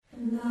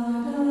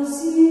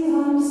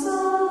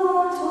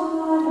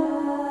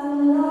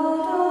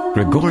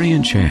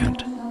Gregorian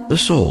chant, the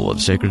soul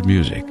of sacred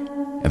music,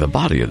 and the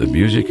body of the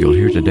music you'll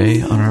hear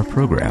today on our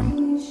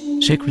program,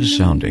 Sacred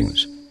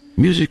Soundings,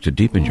 music to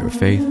deepen your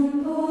faith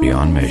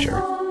beyond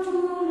measure.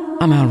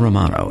 I'm Al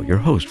Romano, your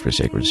host for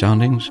Sacred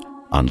Soundings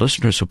on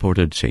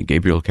listener-supported St.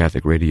 Gabriel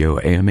Catholic Radio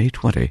AM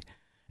 820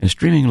 and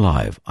streaming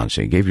live on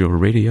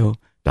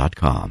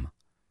stgabrielradio.com.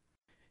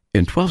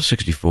 In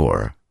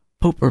 1264,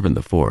 Pope Urban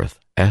IV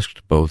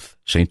asked both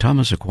St.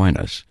 Thomas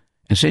Aquinas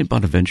and St.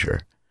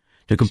 Bonaventure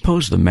to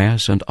compose the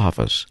Mass and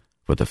Office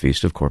for the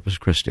Feast of Corpus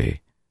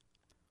Christi.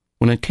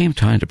 When it came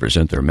time to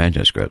present their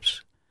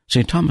manuscripts,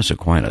 St. Thomas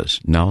Aquinas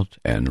knelt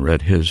and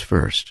read his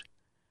first.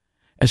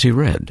 As he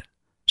read,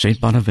 St.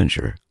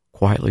 Bonaventure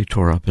quietly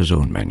tore up his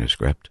own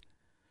manuscript,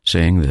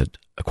 saying that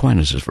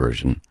Aquinas'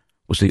 version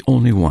was the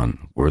only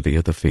one worthy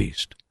of the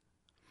feast.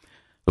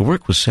 The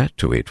work was set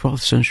to a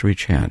 12th century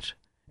chant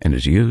and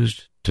is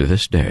used to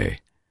this day.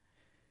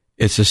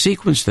 It's a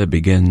sequence that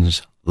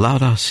begins,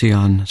 Lauda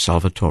Sion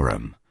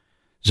Salvatorem,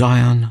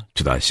 Zion,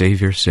 to thy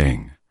Savior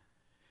sing.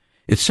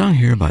 It's sung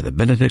here by the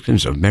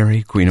Benedictines of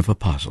Mary, Queen of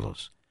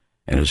Apostles,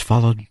 and is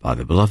followed by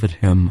the beloved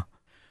hymn,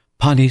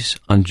 Panis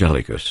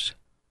Angelicus,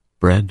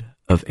 Bread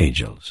of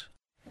Angels.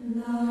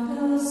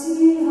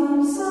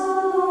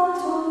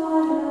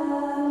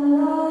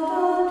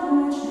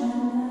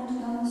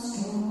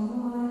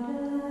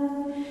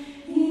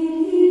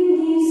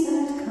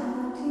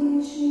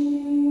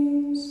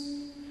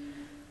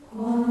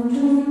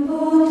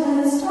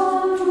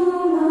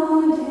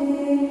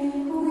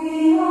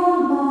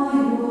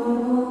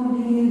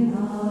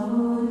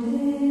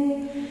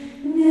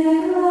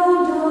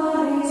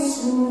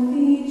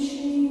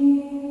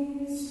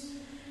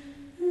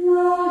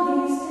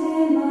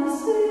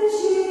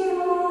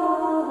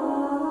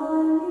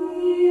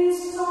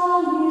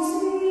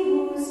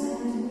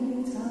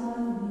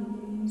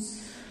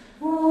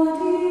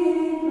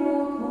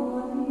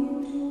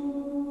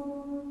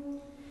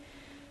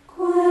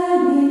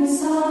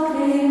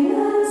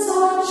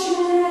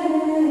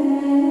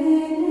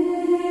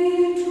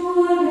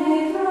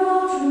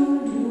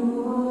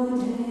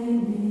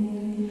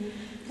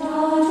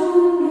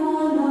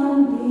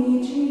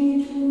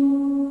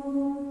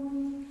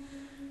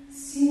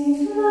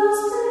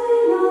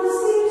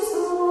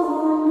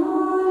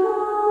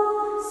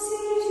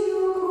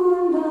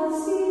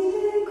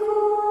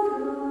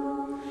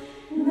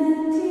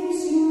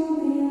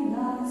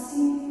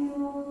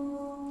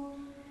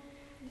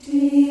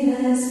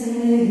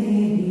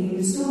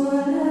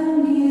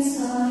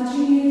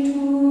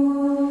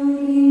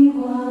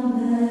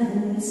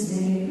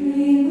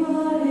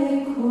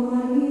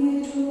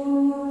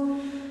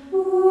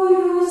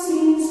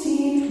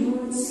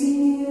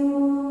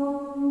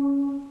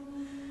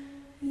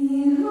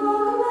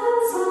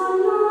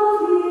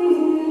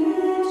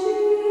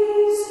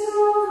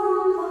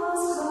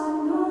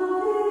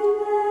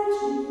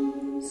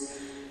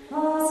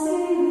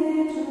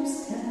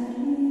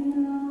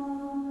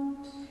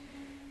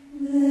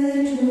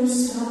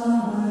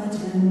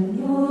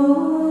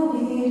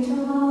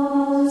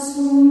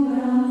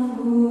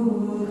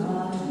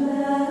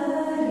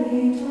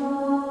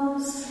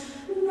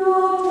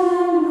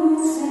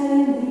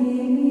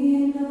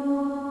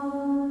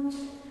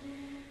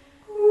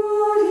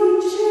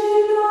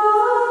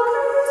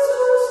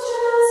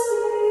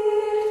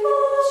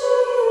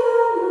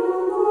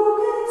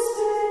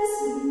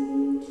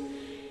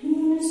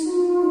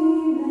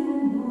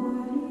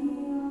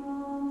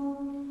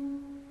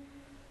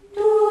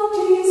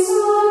 Tutti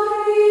sacri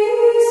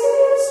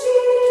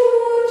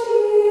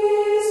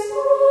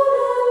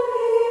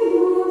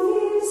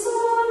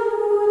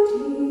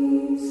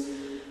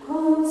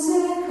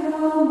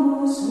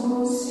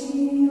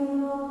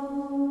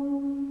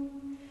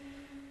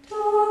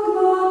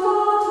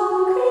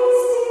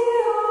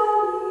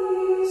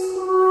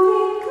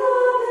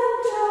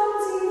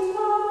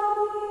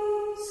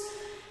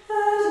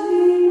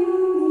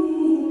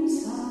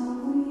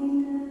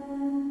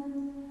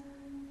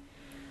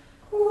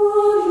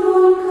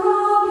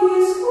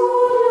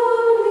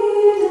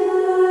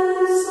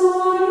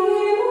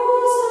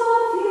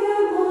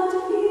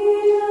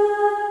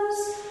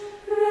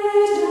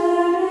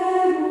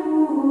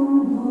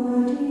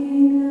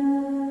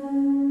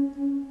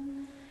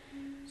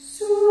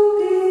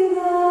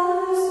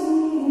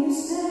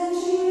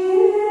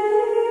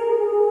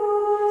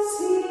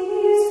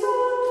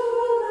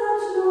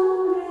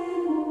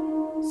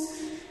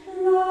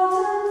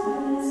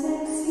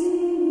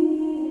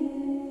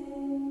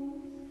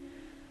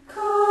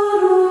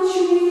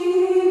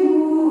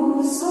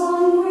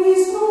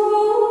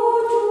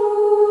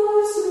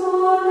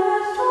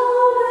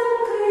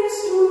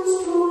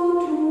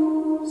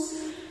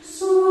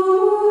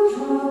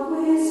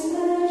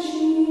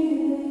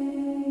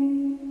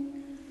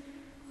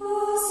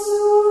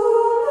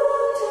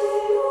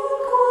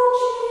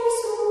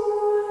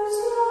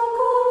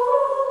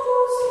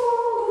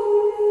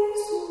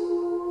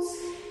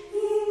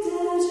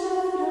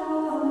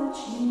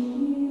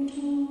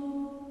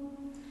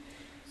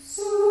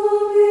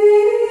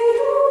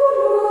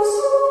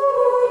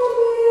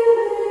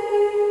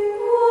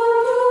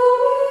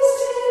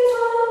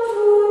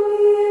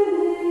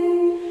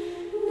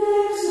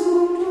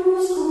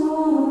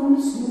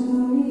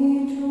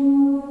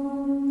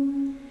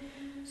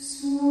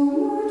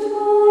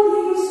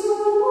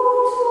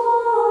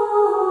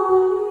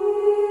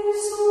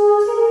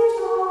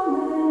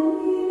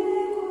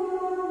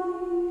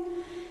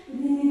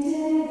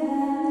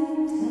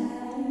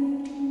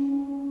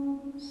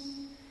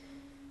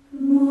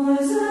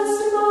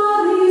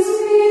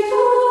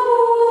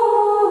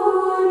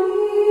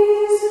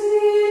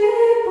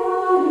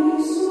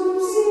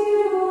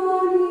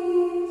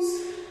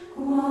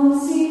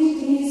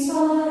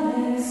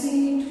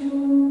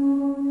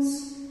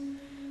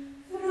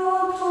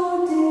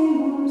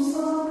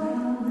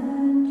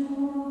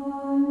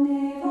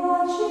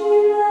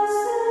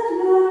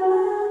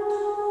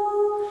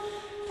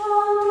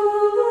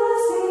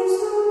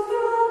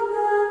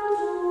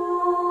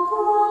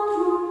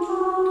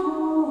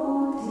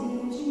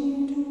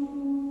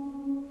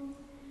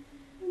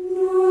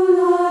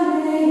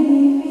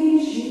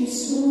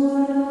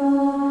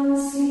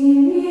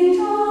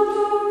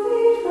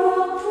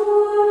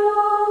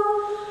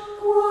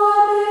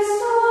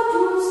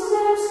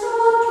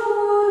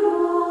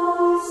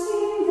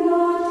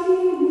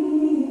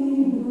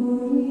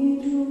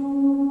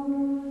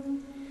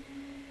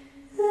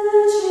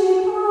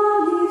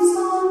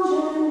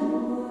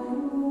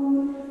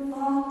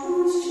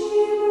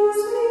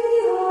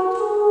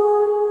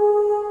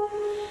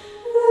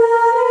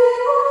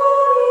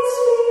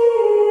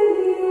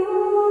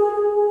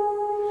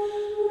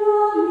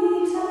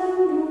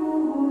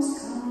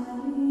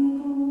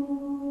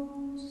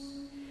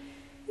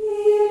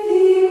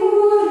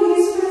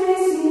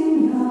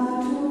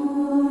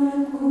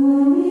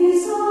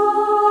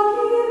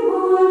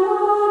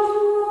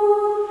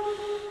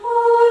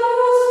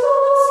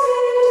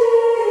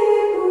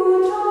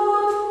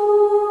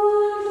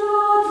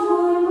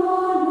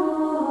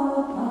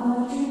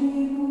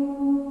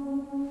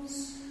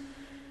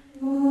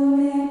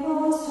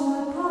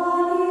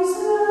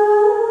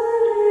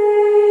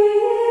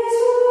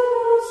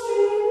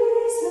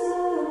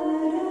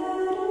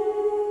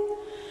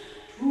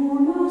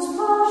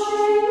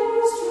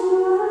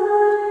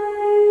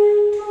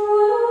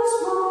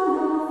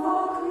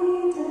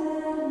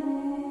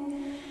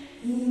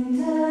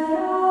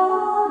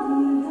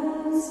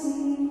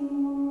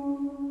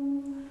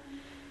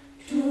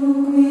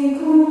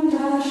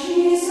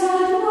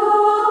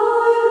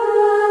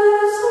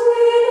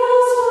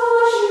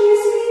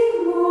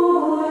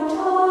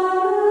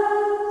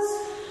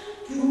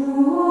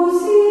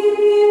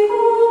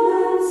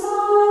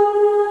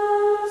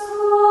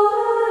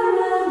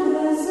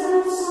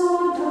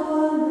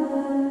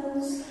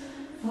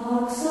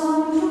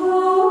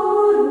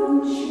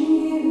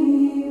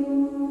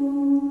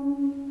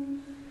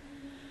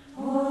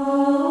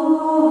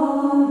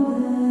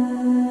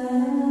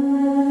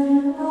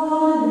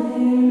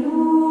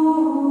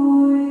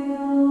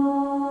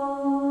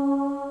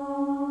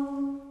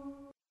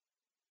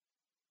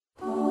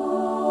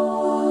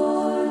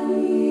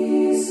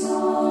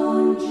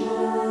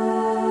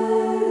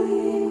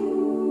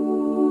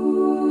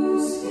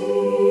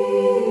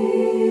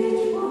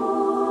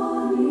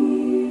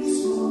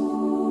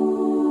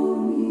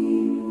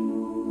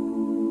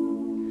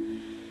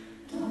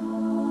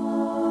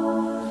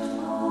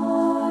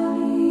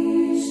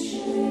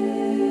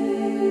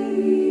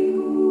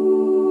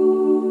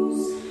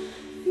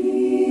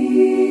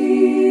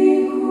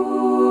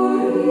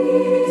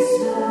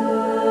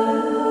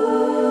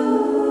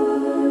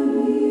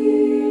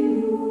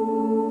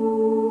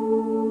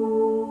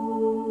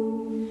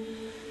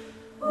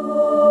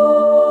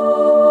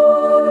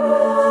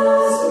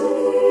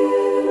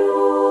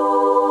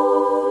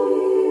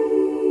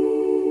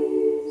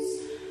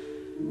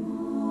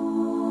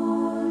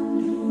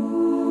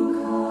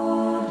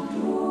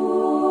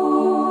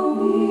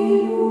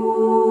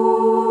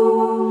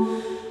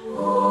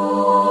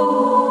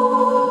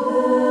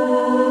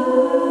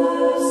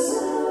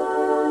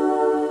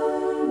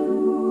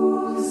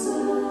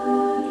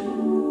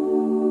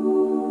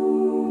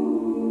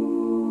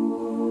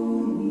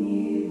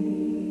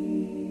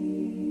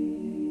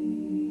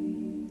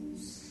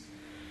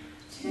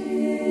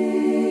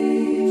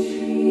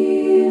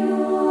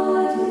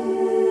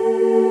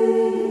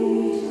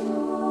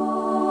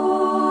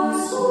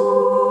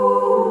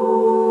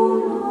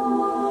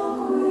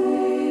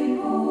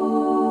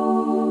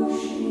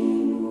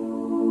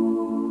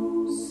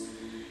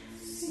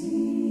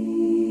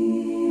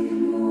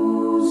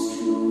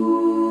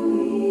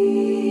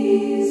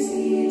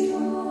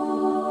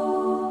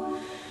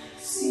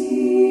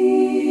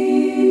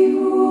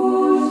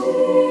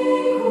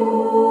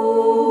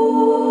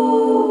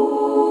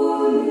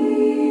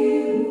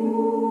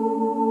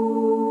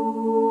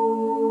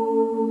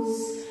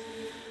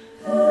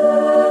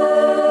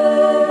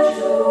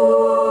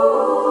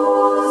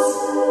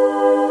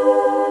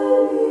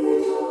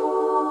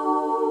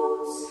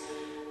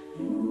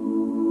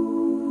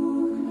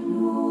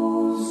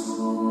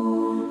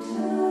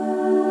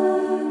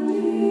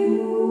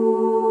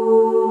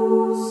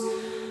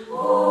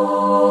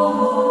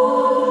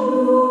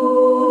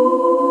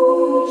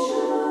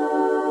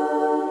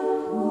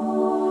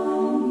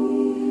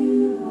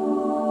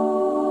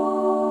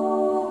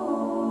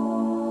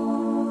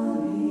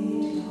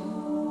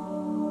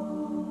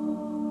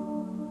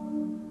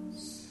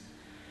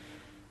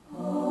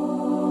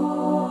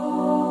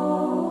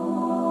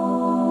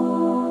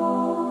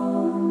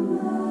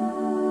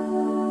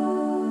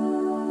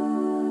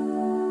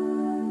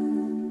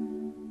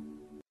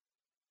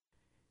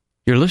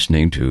You're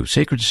listening to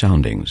Sacred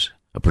Soundings,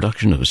 a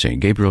production of St.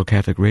 Gabriel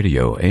Catholic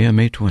Radio, AM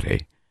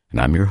 820,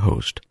 and I'm your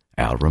host,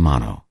 Al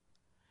Romano.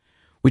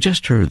 We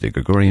just heard the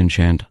Gregorian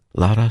chant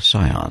Lauda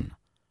Sion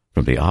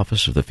from the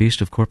Office of the Feast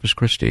of Corpus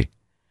Christi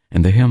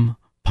and the hymn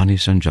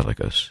Panis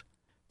Angelicus.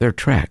 They're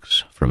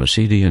tracks from a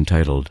CD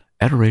entitled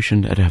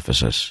Adoration at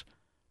Ephesus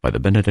by the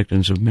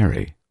Benedictines of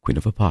Mary, Queen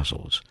of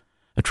Apostles,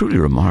 a truly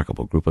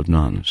remarkable group of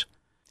nuns.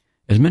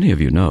 As many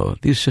of you know,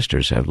 these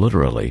sisters have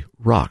literally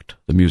rocked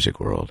the music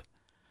world.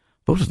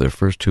 Both of their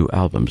first two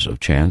albums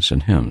of chants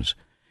and hymns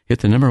hit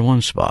the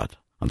 #1 spot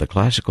on the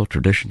classical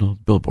traditional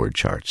Billboard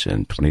charts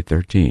in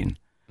 2013,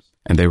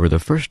 and they were the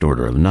first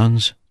order of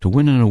nuns to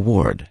win an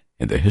award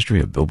in the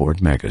history of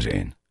Billboard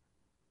magazine.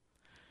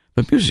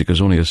 But music is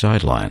only a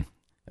sideline.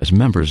 As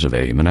members of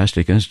a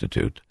monastic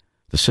institute,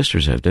 the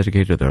sisters have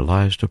dedicated their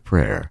lives to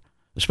prayer,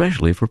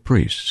 especially for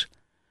priests.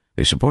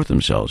 They support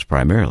themselves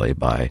primarily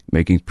by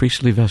making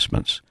priestly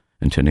vestments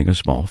and tending a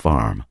small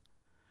farm.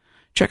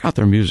 Check out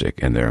their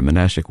music and their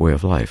monastic way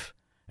of life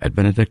at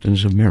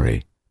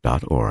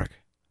benedictinesofmary.org.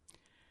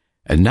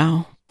 And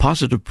now,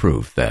 positive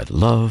proof that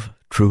love,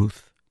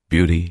 truth,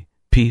 beauty,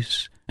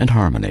 peace, and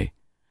harmony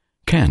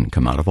can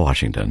come out of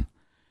Washington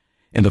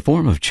in the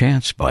form of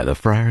chants by the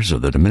friars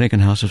of the Dominican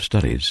House of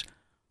Studies,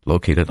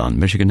 located on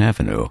Michigan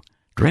Avenue,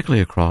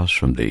 directly across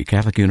from the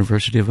Catholic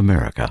University of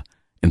America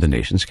in the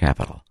nation's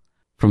capital.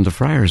 From the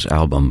friars'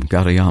 album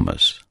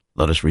Gaudeamus,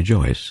 Let Us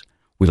Rejoice,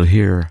 we'll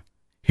hear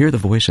the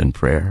Voice in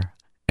Prayer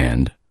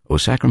and O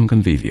Sacrum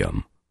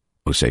Convivium,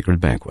 O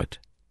Sacred Banquet.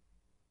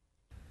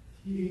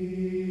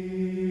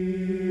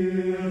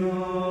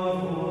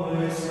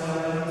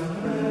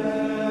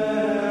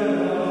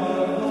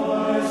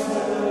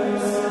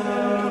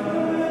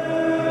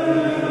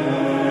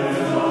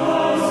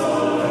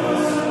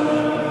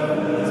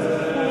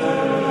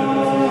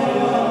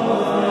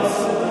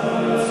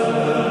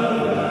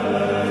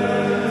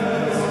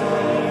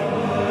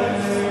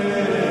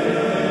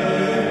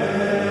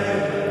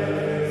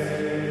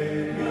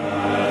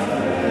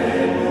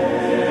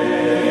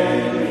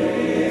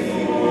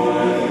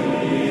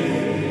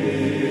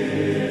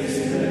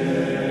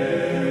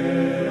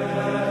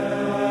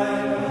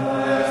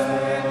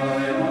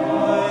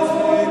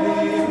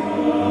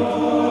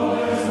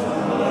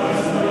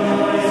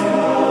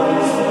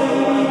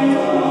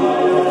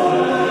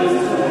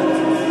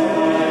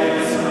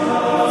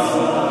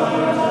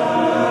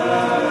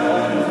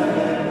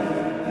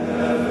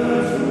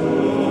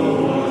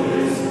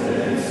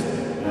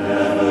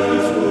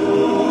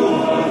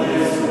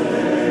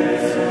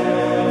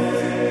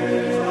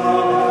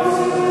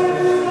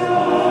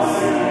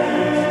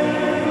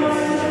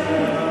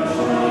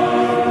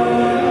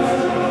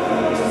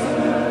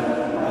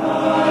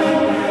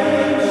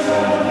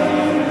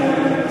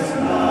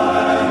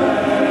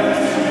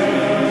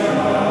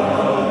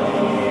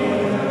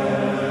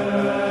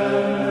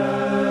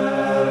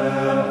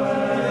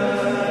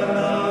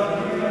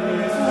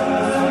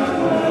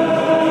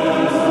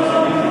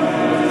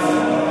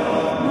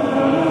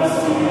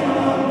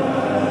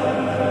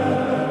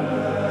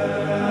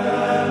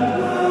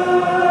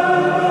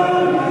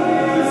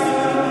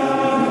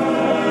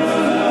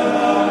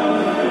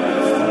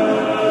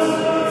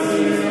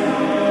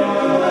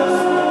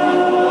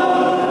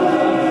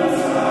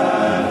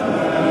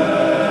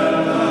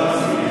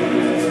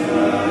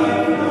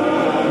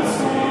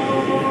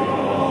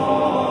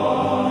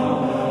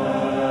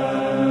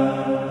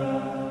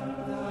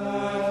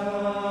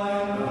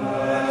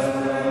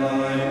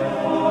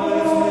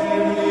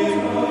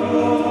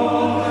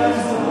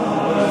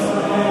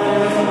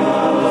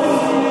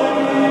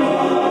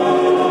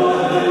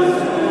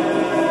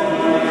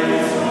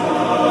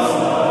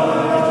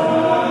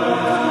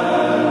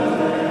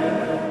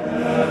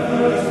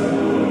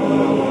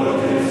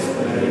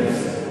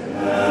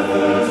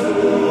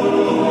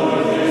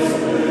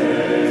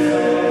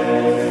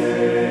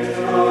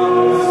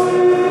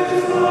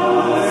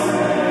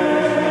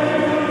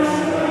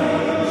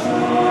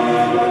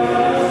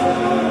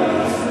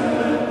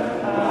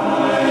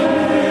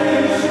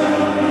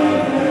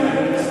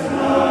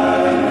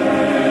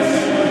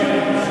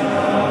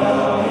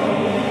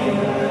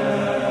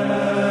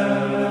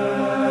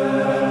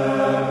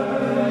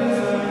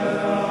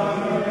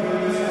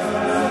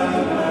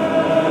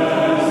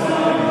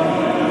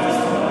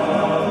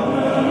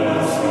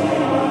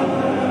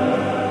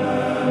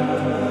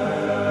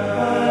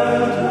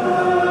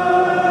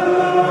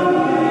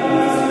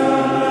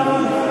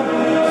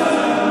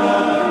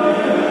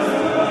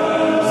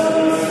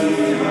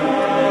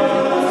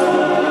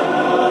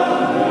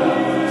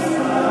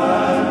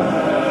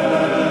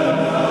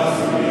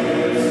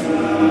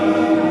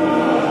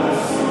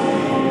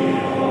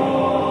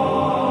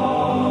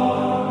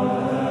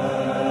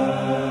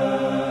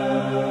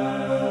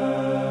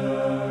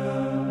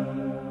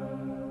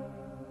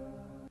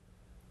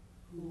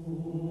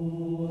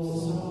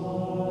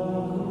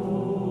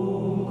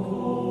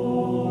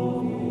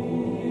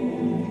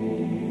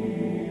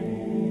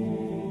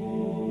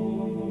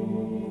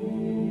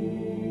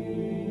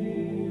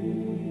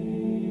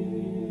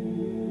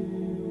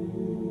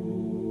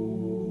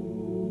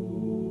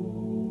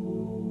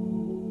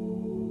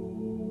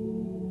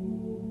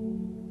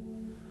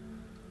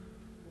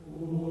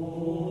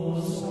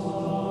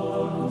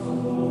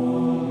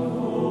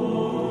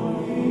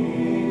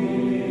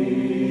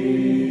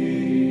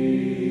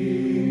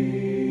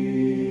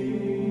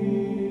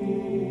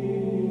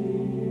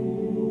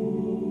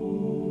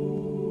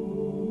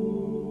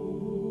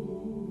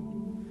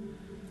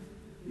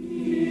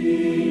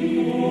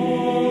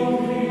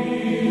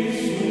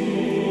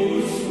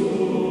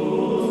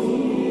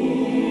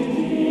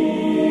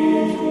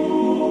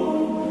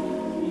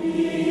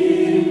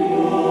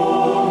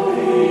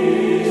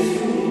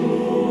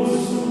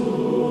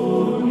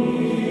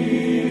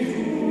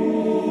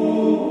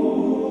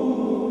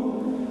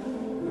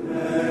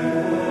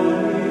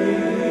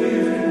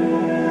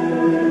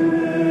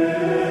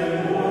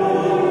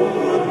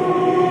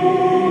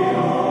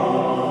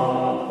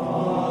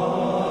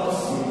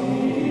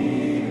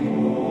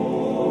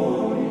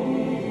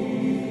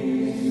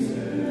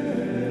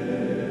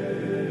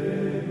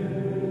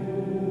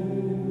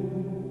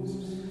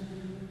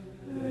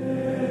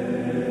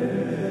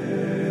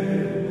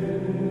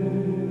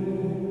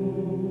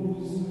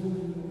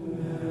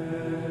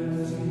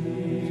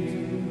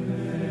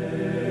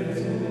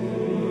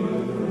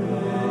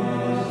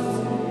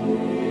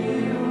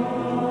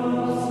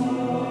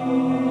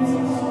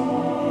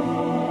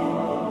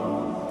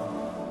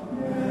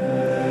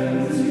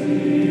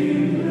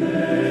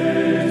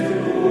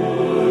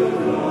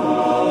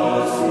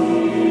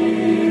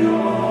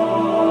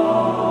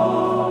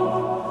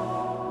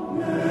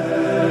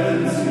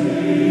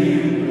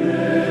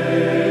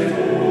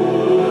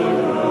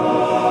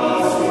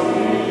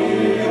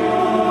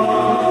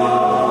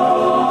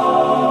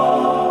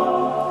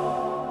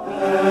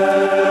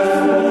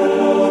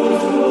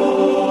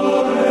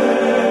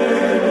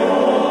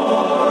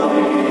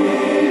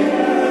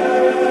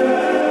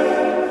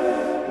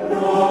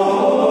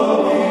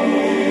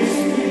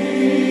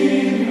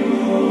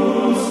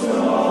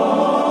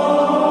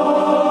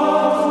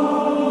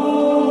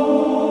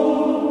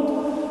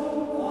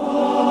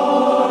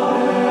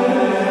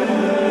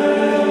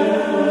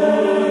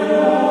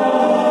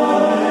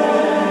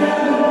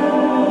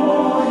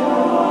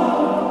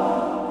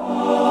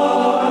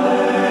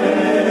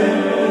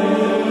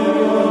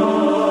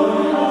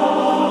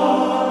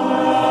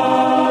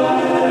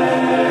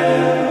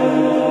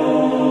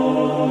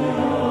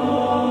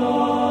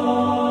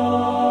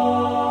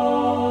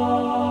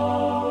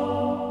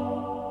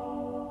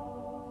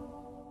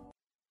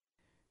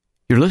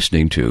 You're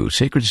listening to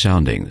Sacred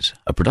Soundings,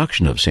 a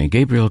production of St.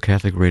 Gabriel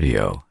Catholic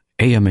Radio,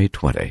 AM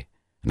 820,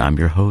 and I'm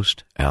your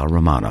host, Al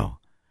Romano.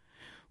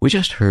 We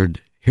just heard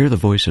Hear the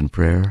Voice in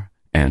Prayer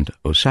and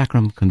O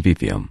Sacrum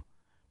Convivium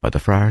by the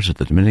Friars of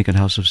the Dominican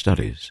House of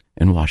Studies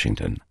in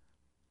Washington.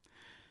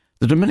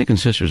 The Dominican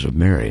Sisters of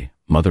Mary,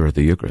 Mother of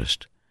the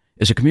Eucharist,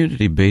 is a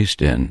community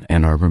based in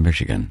Ann Arbor,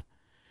 Michigan.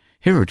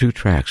 Here are two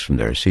tracks from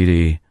their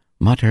CD,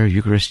 Mater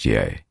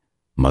Eucharistiae,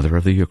 Mother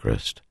of the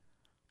Eucharist,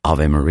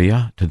 Ave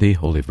Maria to the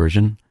Holy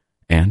Virgin,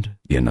 and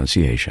the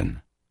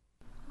Annunciation.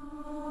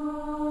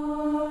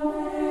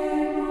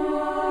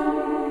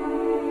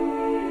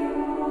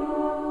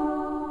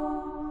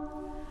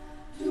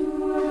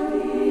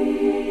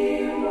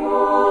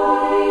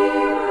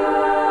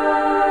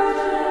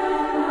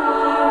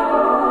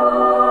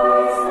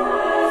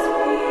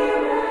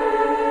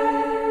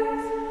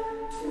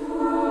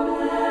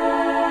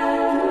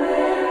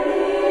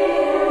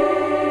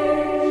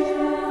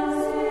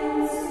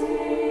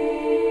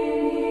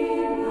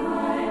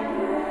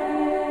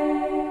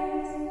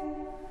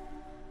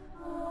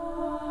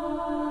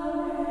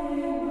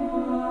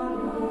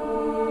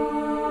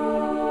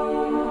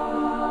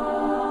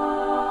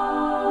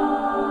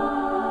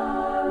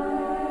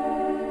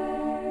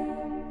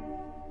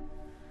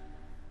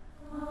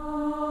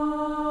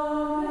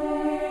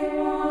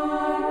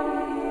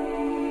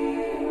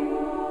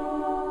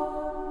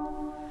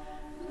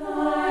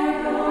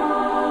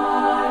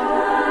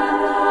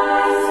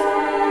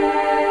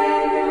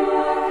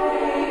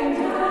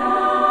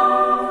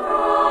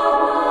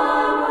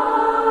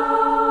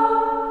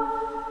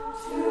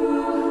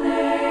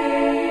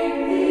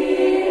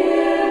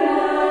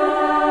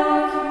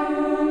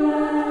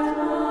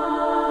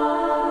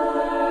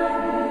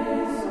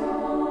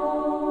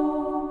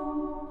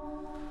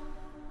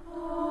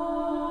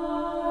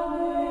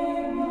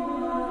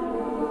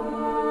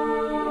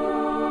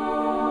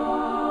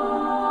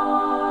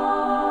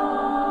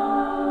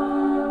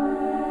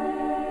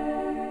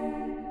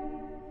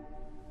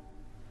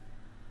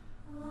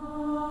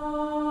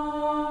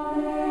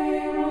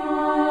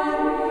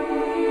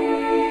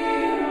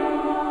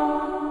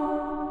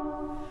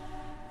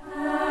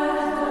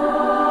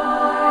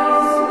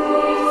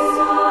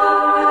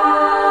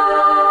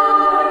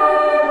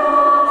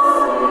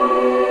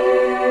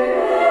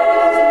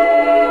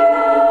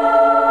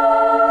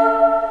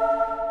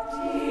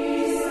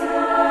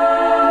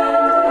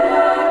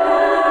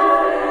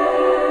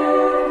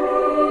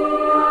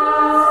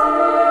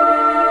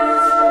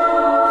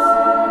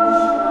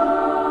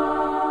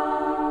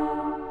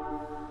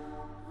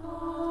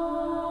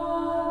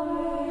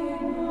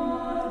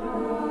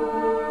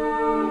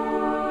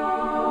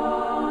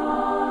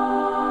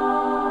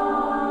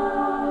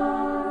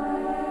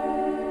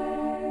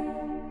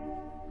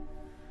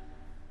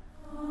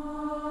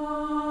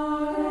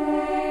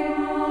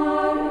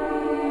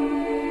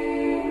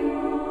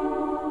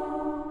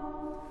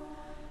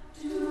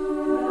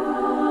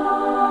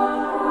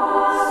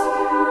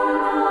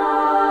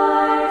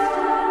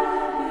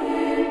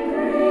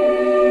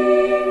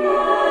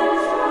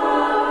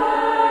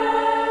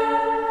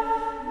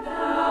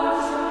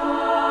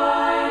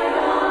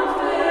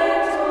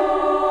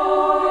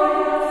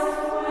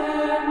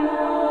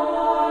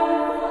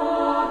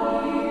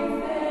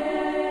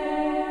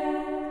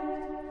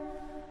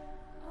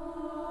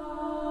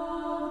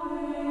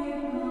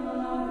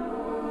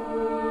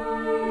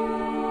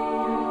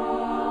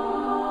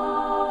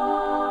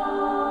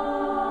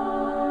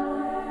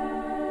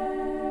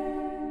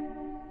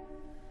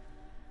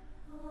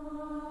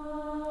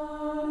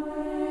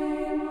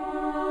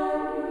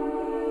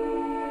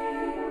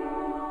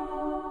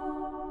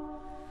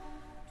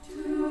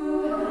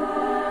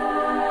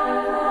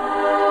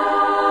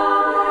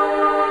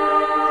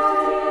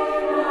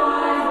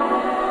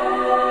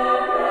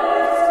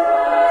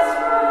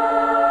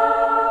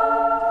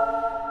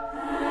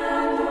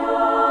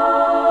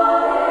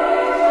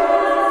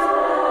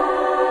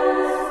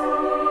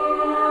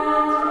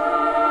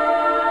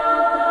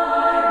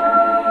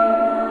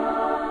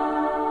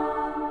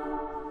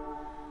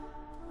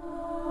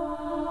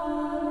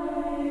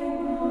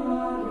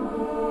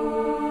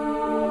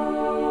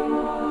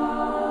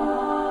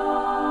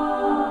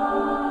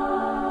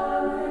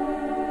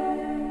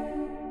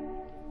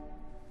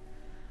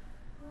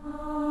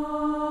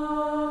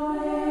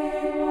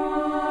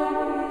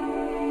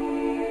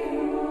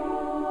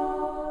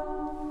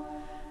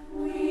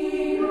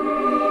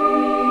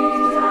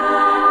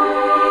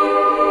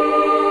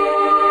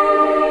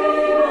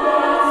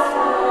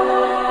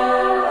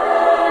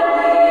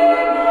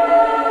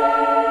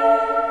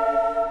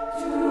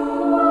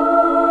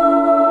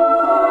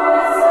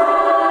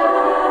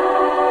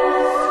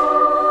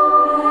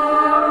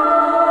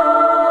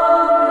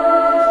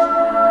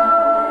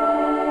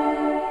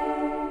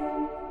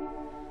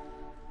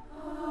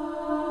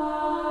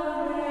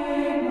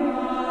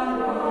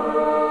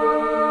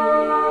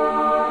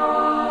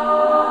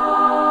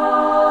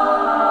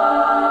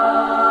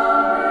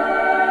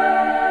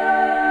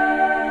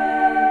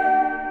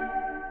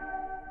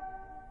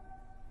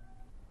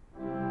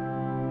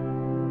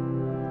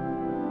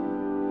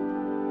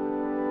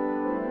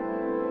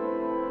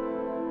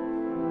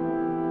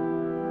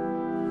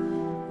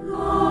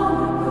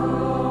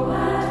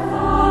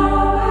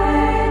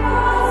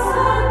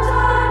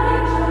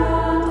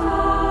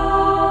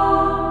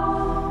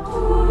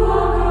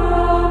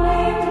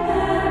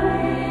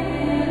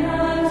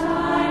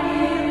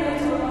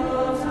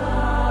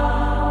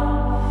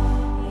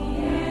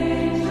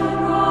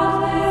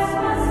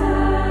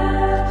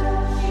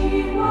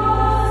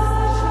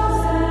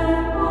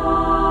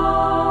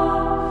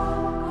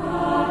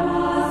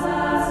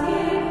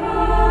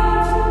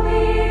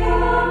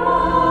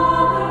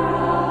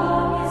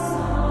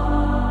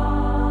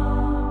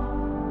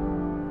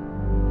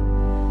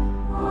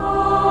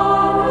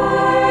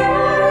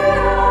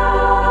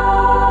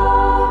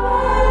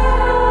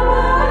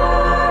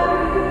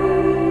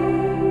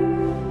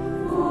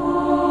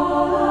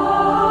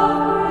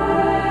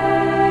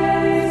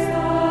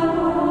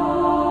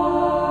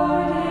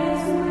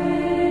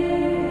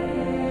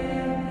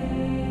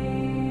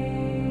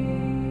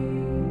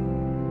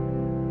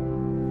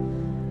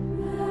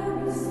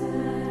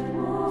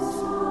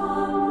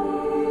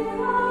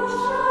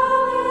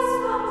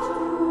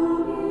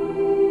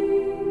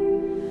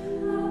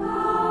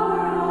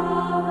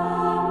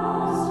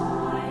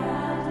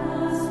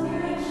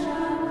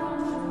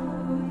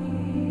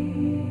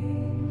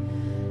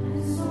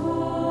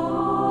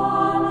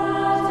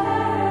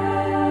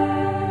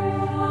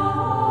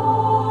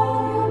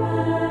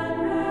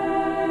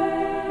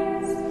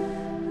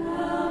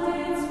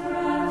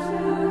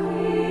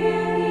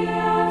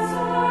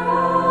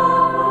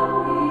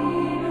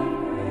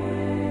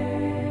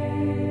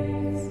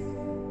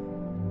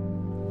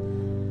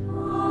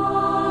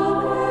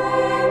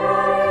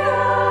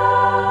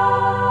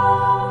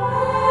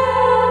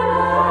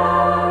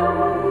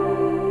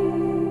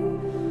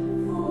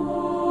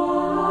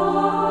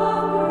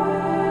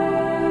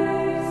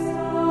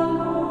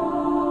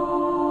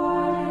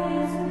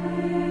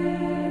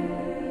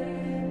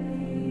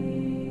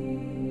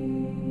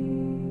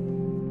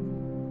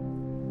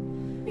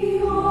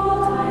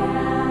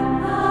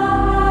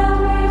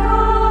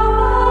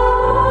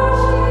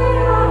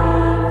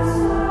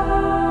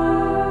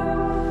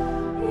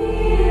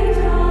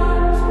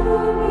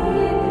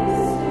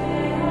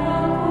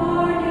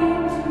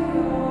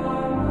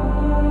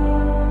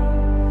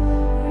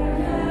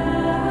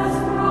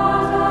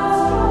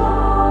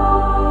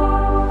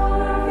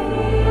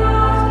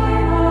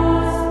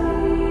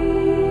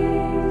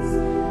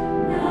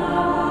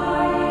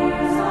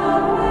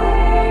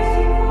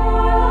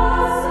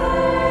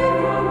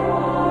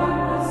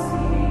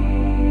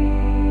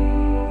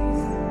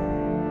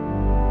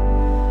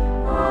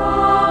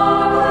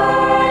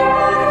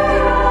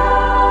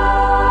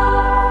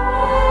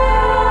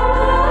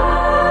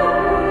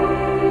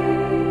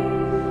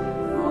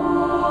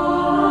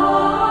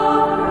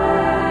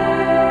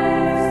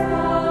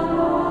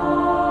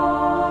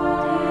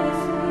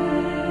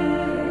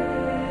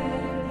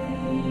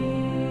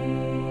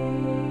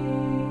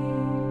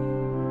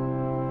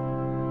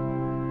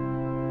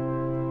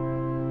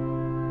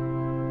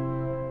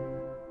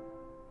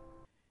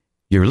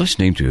 You're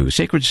listening to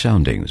Sacred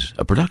Soundings,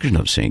 a production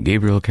of St.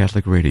 Gabriel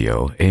Catholic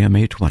Radio, AM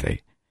 820.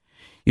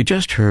 You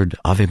just heard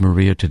Ave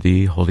Maria to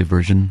Thee, Holy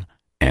Virgin,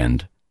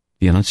 and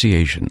The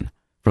Annunciation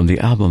from the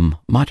album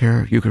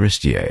Mater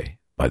Eucharistiae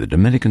by the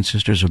Dominican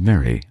Sisters of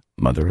Mary,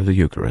 Mother of the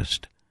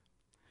Eucharist.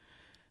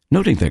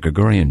 Noting that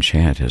Gregorian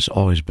chant has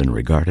always been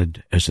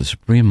regarded as the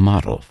supreme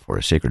model for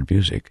sacred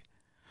music,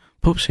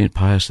 Pope St.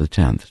 Pius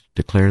X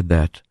declared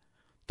that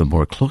the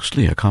more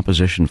closely a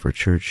composition for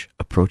church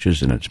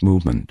approaches in its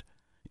movement,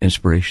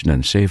 inspiration,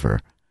 and savor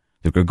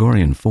the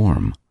Gregorian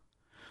form,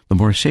 the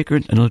more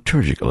sacred and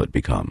liturgical it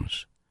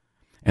becomes,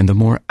 and the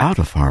more out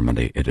of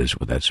harmony it is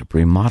with that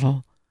supreme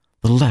model,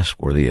 the less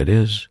worthy it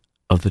is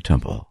of the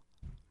temple.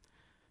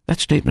 That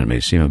statement may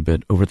seem a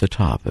bit over the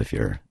top if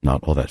you're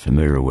not all that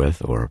familiar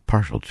with or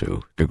partial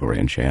to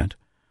Gregorian chant,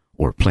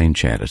 or plain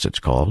chant as it's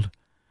called,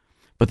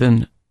 but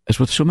then, as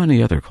with so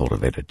many other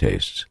cultivated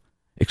tastes,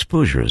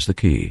 exposure is the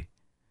key.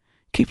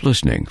 Keep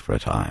listening for a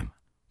time,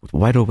 with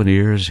wide open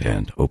ears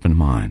and open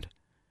mind.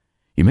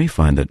 You may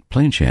find that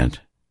plain chant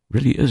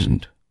really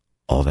isn't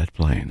all that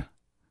plain.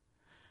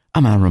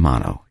 I'm Al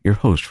Romano, your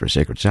host for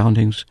Sacred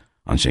Soundings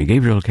on St.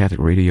 Gabriel Catholic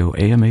Radio,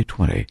 AM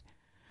 820.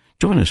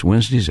 Join us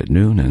Wednesdays at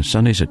noon and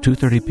Sundays at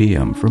 2:30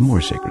 p.m. for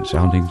more Sacred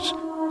Soundings,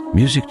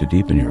 music to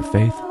deepen your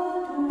faith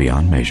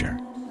beyond measure.